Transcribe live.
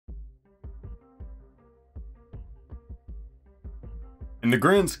In the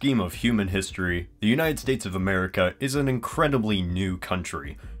grand scheme of human history, the United States of America is an incredibly new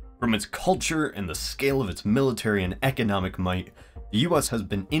country. From its culture and the scale of its military and economic might, the US has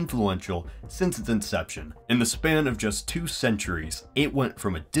been influential since its inception. In the span of just 2 centuries, it went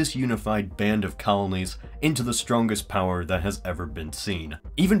from a disunified band of colonies into the strongest power that has ever been seen.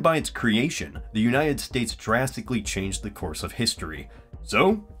 Even by its creation, the United States drastically changed the course of history.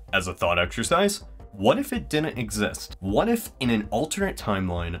 So, as a thought exercise, what if it didn't exist? What if, in an alternate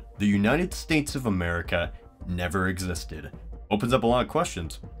timeline, the United States of America never existed? Opens up a lot of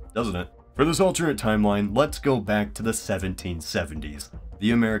questions, doesn't it? For this alternate timeline, let's go back to the 1770s,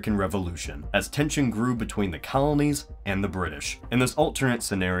 the American Revolution, as tension grew between the colonies and the British. In this alternate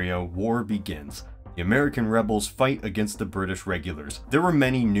scenario, war begins. The American rebels fight against the British regulars. There were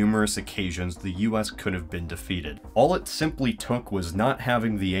many numerous occasions the US could have been defeated. All it simply took was not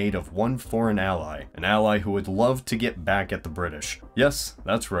having the aid of one foreign ally, an ally who would love to get back at the British. Yes,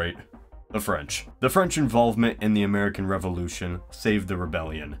 that's right, the French. The French involvement in the American Revolution saved the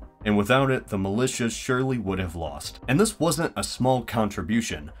rebellion, and without it, the militias surely would have lost. And this wasn't a small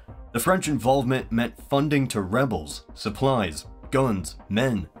contribution. The French involvement meant funding to rebels, supplies, guns,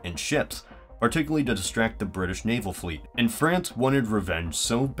 men, and ships, particularly to distract the British naval fleet. And France wanted revenge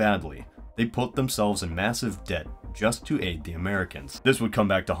so badly, they put themselves in massive debt just to aid the Americans. This would come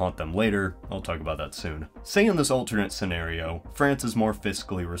back to haunt them later, I'll talk about that soon. Say in this alternate scenario, France is more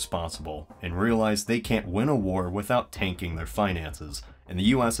fiscally responsible and realize they can't win a war without tanking their finances, and the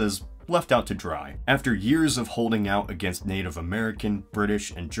US is left out to dry. After years of holding out against Native American, British,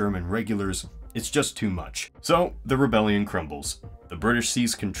 and German regulars, it's just too much. So the rebellion crumbles. The British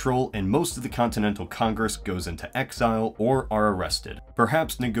seize control and most of the Continental Congress goes into exile or are arrested.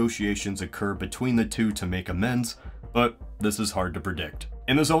 Perhaps negotiations occur between the two to make amends, but this is hard to predict.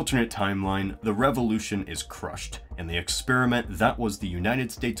 In this alternate timeline, the revolution is crushed, and the experiment that was the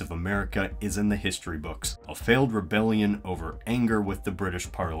United States of America is in the history books, a failed rebellion over anger with the British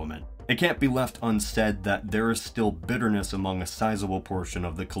Parliament. It can't be left unsaid that there is still bitterness among a sizable portion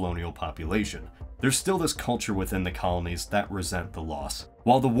of the colonial population. There's still this culture within the colonies that resent the loss.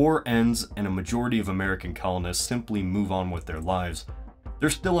 While the war ends and a majority of American colonists simply move on with their lives,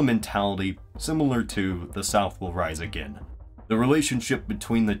 there's still a mentality similar to the South will rise again. The relationship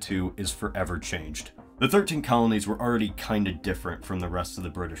between the two is forever changed. The 13 colonies were already kinda different from the rest of the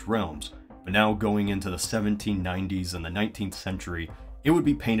British realms, but now going into the 1790s and the 19th century, it would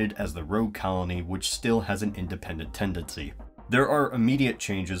be painted as the rogue colony which still has an independent tendency. There are immediate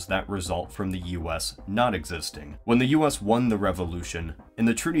changes that result from the US not existing. When the US won the Revolution, in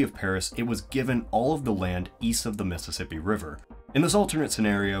the Treaty of Paris, it was given all of the land east of the Mississippi River. In this alternate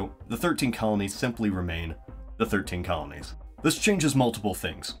scenario, the 13 colonies simply remain the 13 colonies. This changes multiple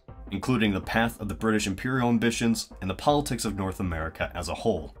things, including the path of the British imperial ambitions and the politics of North America as a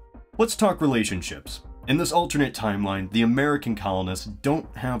whole. Let's talk relationships. In this alternate timeline, the American colonists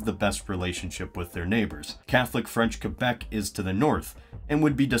don't have the best relationship with their neighbors. Catholic French Quebec is to the north, and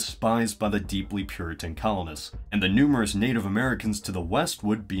would be despised by the deeply Puritan colonists. And the numerous Native Americans to the west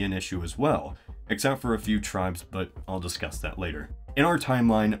would be an issue as well, except for a few tribes, but I'll discuss that later. In our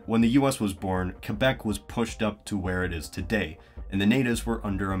timeline, when the US was born, Quebec was pushed up to where it is today, and the natives were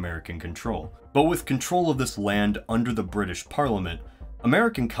under American control. But with control of this land under the British Parliament,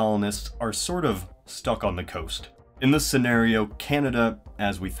 American colonists are sort of stuck on the coast. In this scenario, Canada,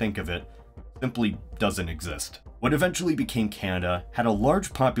 as we think of it, simply doesn't exist. What eventually became Canada had a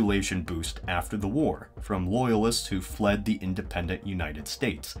large population boost after the war, from loyalists who fled the independent United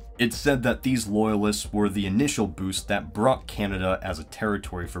States. It's said that these loyalists were the initial boost that brought Canada as a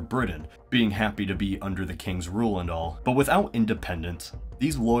territory for Britain, being happy to be under the King's rule and all. But without independence,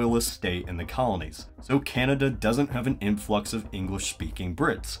 these loyalists stay in the colonies, so Canada doesn't have an influx of English-speaking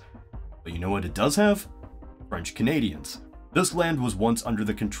Brits. But you know what it does have? French Canadians. This land was once under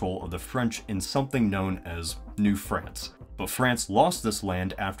the control of the French in something known as New France, but France lost this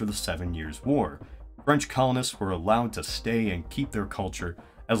land after the 7 Years' War. French colonists were allowed to stay and keep their culture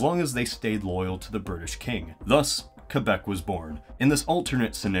as long as they stayed loyal to the British King. Thus, Quebec was born. In this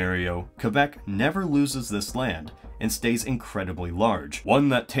alternate scenario, Quebec never loses this land and stays incredibly large, one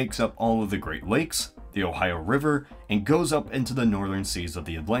that takes up all of the Great Lakes, the Ohio River, and goes up into the northern seas of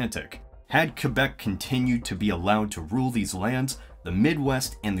the Atlantic. Had Quebec continued to be allowed to rule these lands, the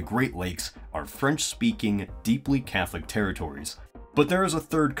Midwest and the Great Lakes are French-speaking, deeply Catholic territories. But there is a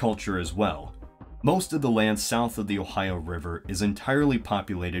third culture as well. Most of the land south of the Ohio River is entirely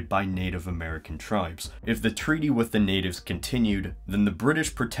populated by Native American tribes. If the treaty with the natives continued, then the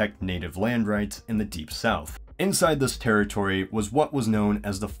British protect native land rights in the Deep South. Inside this territory was what was known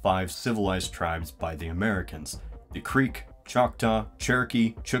as the 5 civilized tribes by the Americans: the Creek, Choctaw,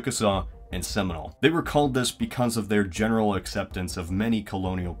 Cherokee, Chickasaw, and Seminole. They were called this because of their general acceptance of many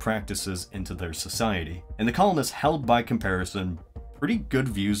colonial practices into their society, and the colonists held by comparison pretty good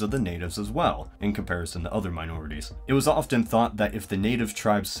views of the natives as well, in comparison to other minorities. It was often thought that if the native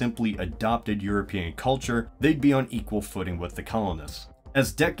tribes simply adopted European culture, they'd be on equal footing with the colonists.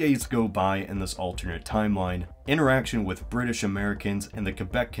 As decades go by in this alternate timeline, interaction with British Americans and the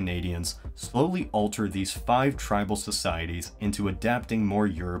Quebec Canadians slowly alter these 5 tribal societies into adapting more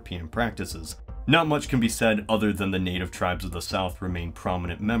European practices. Not much can be said other than the native tribes of the South remain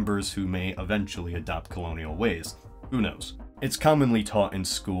prominent members who may eventually adopt colonial ways. Who knows? It's commonly taught in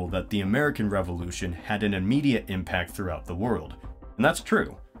school that the American Revolution had an immediate impact throughout the world, and that's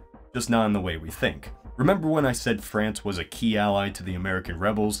true, just not in the way we think. Remember when I said France was a key ally to the American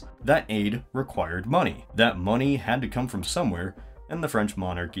rebels? That aid required money. That money had to come from somewhere, and the French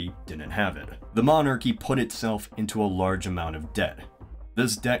monarchy didn't have it. The monarchy put itself into a large amount of debt.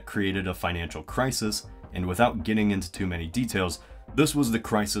 This debt created a financial crisis, and without getting into too many details, this was the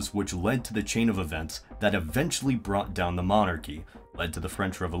crisis which led to the chain of events that eventually brought down the monarchy, led to the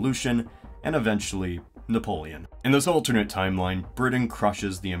French Revolution, and eventually Napoleon. In this alternate timeline, Britain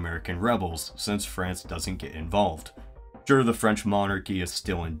crushes the American rebels since France doesn't get involved. Sure, the French monarchy is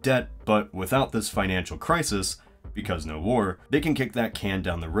still in debt, but without this financial crisis, because no war, they can kick that can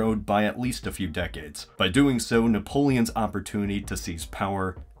down the road by at least a few decades. By doing so, Napoleon's opportunity to seize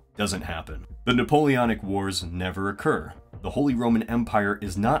power doesn't happen. The Napoleonic Wars never occur. The Holy Roman Empire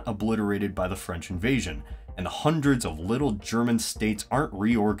is not obliterated by the French invasion, and the hundreds of little German states aren't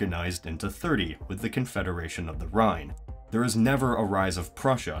reorganized into 30 with the Confederation of the Rhine. There is never a rise of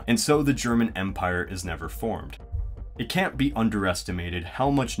Prussia, and so the German Empire is never formed. It can't be underestimated how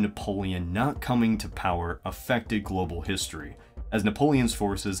much Napoleon not coming to power affected global history, as Napoleon's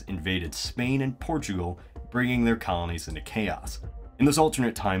forces invaded Spain and Portugal, bringing their colonies into chaos. In this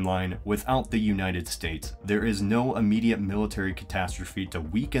alternate timeline, without the United States, there is no immediate military catastrophe to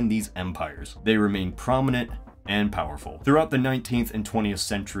weaken these empires. They remain prominent and powerful. Throughout the 19th and 20th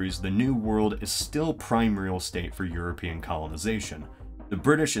centuries, the New World is still prime real estate for European colonization. The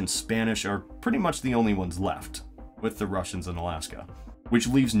British and Spanish are pretty much the only ones left, with the Russians in Alaska, which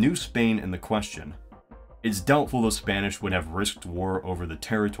leaves New Spain in the question. It's doubtful the Spanish would have risked war over the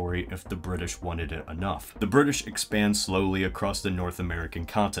territory if the British wanted it enough. The British expand slowly across the North American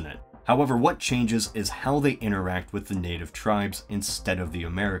continent. However, what changes is how they interact with the native tribes instead of the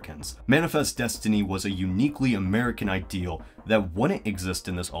Americans. Manifest Destiny was a uniquely American ideal that wouldn't exist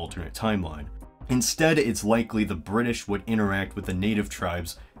in this alternate timeline. Instead, it's likely the British would interact with the native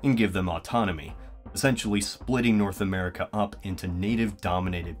tribes and give them autonomy, essentially splitting North America up into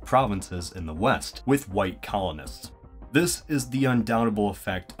native-dominated provinces in the West, with white colonists. This is the undoubtable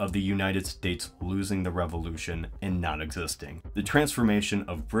effect of the United States losing the Revolution and not existing, the transformation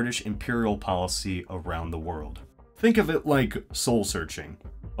of British imperial policy around the world. Think of it like soul-searching,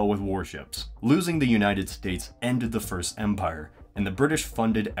 but with warships. Losing the United States ended the First Empire, and the British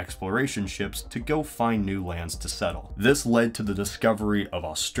funded exploration ships to go find new lands to settle. This led to the discovery of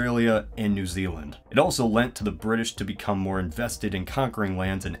Australia and New Zealand. It also lent to the British to become more invested in conquering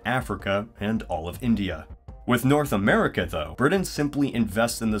lands in Africa and all of India. With North America, though, Britain simply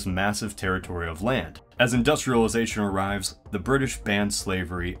invests in this massive territory of land. As industrialization arrives, the British banned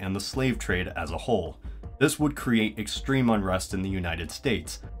slavery and the slave trade as a whole. This would create extreme unrest in the United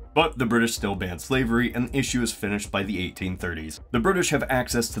States. But the British still banned slavery, and the issue is finished by the 1830s. The British have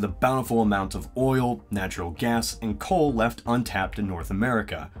access to the bountiful amount of oil, natural gas, and coal left untapped in North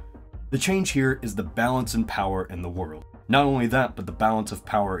America. The change here is the balance in power in the world. Not only that, but the balance of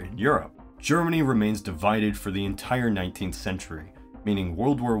power in Europe. Germany remains divided for the entire 19th century, meaning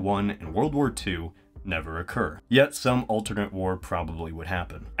World War I and World War II never occur. Yet some alternate war probably would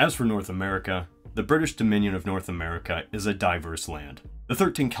happen. As for North America, the British Dominion of North America is a diverse land. The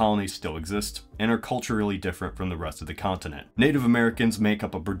 13 colonies still exist, and are culturally different from the rest of the continent. Native Americans make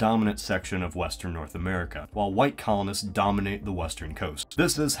up a predominant section of Western North America, while white colonists dominate the western coast.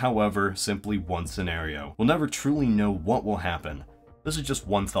 This is, however, simply one scenario. We'll never truly know what will happen. This is just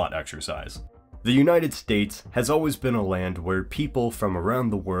one thought exercise. The United States has always been a land where people from around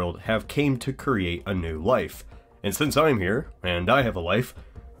the world have came to create a new life. And since I'm here, and I have a life,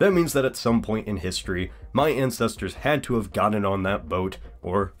 that means that at some point in history, my ancestors had to have gotten on that boat,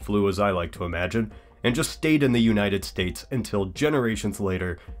 or flew as I like to imagine, and just stayed in the United States until generations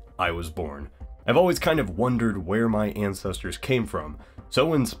later, I was born. I've always kind of wondered where my ancestors came from,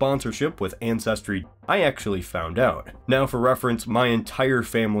 so in sponsorship with Ancestry, I actually found out. Now for reference, my entire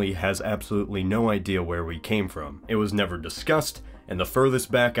family has absolutely no idea where we came from. It was never discussed, and the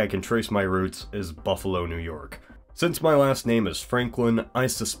furthest back I can trace my roots is Buffalo, New York. Since my last name is Franklin, I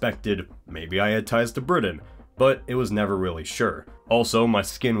suspected maybe I had ties to Britain, but it was never really sure. Also, my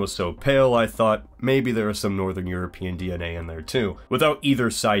skin was so pale I thought maybe there was some Northern European DNA in there too. Without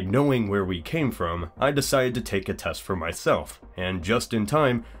either side knowing where we came from, I decided to take a test for myself, and just in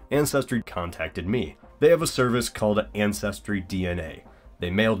time, Ancestry contacted me. They have a service called Ancestry DNA. They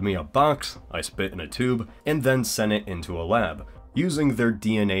mailed me a box, I spit in a tube, and then sent it into a lab. Using their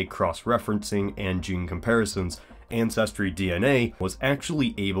DNA cross-referencing and gene comparisons, Ancestry DNA was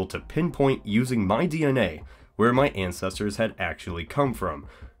actually able to pinpoint using my DNA where my ancestors had actually come from,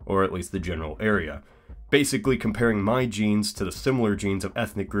 or at least the general area. Basically comparing my genes to the similar genes of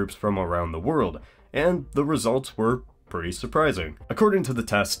ethnic groups from around the world, and the results were pretty surprising. According to the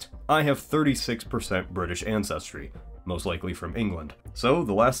test, I have 36% British ancestry, most likely from England, so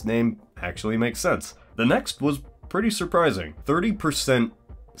the last name actually makes sense. The next was pretty surprising, 30%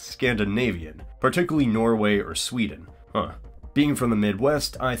 Scandinavian, particularly Norway or Sweden. Being from the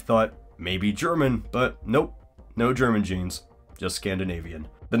Midwest, I thought maybe German, but nope, no German genes, just Scandinavian.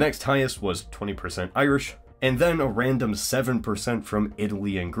 The next highest was 20% Irish, and then a random 7% from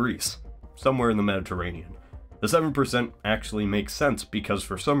Italy and Greece, somewhere in the Mediterranean. The 7% actually makes sense because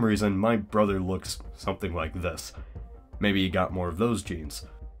for some reason my brother looks something like this. Maybe he got more of those genes.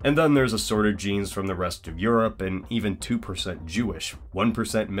 And then there's assorted genes from the rest of Europe, and even 2% Jewish,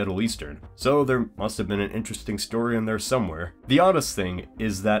 1% Middle Eastern, so there must have been an interesting story in there somewhere. The oddest thing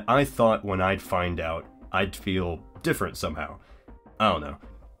is that I thought when I'd find out, I'd feel different somehow. I don't know.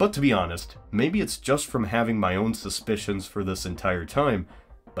 But to be honest, maybe it's just from having my own suspicions for this entire time,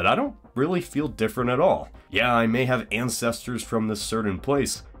 but I don't really feel different at all. Yeah, I may have ancestors from this certain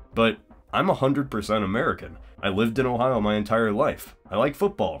place, but I'm 100% American. I lived in Ohio my entire life. I like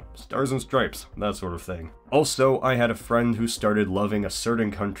football, stars and stripes, that sort of thing. Also, I had a friend who started loving a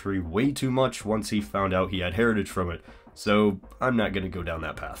certain country way too much once he found out he had heritage from it, so I'm not gonna go down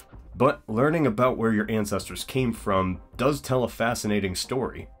that path. But learning about where your ancestors came from does tell a fascinating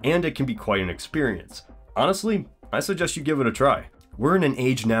story, and it can be quite an experience. Honestly, I suggest you give it a try. We're in an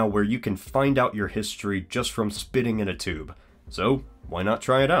age now where you can find out your history just from spitting in a tube, so why not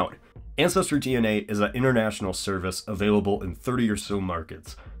try it out? Ancestry DNA is an international service available in 30 or so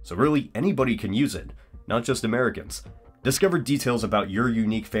markets, so really anybody can use it, not just Americans. Discover details about your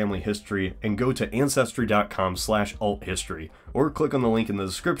unique family history and go to ancestry.com/althistory or click on the link in the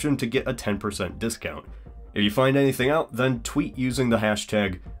description to get a 10% discount. If you find anything out, then tweet using the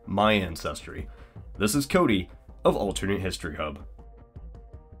hashtag #MyAncestry. This is Cody of Alternate History Hub.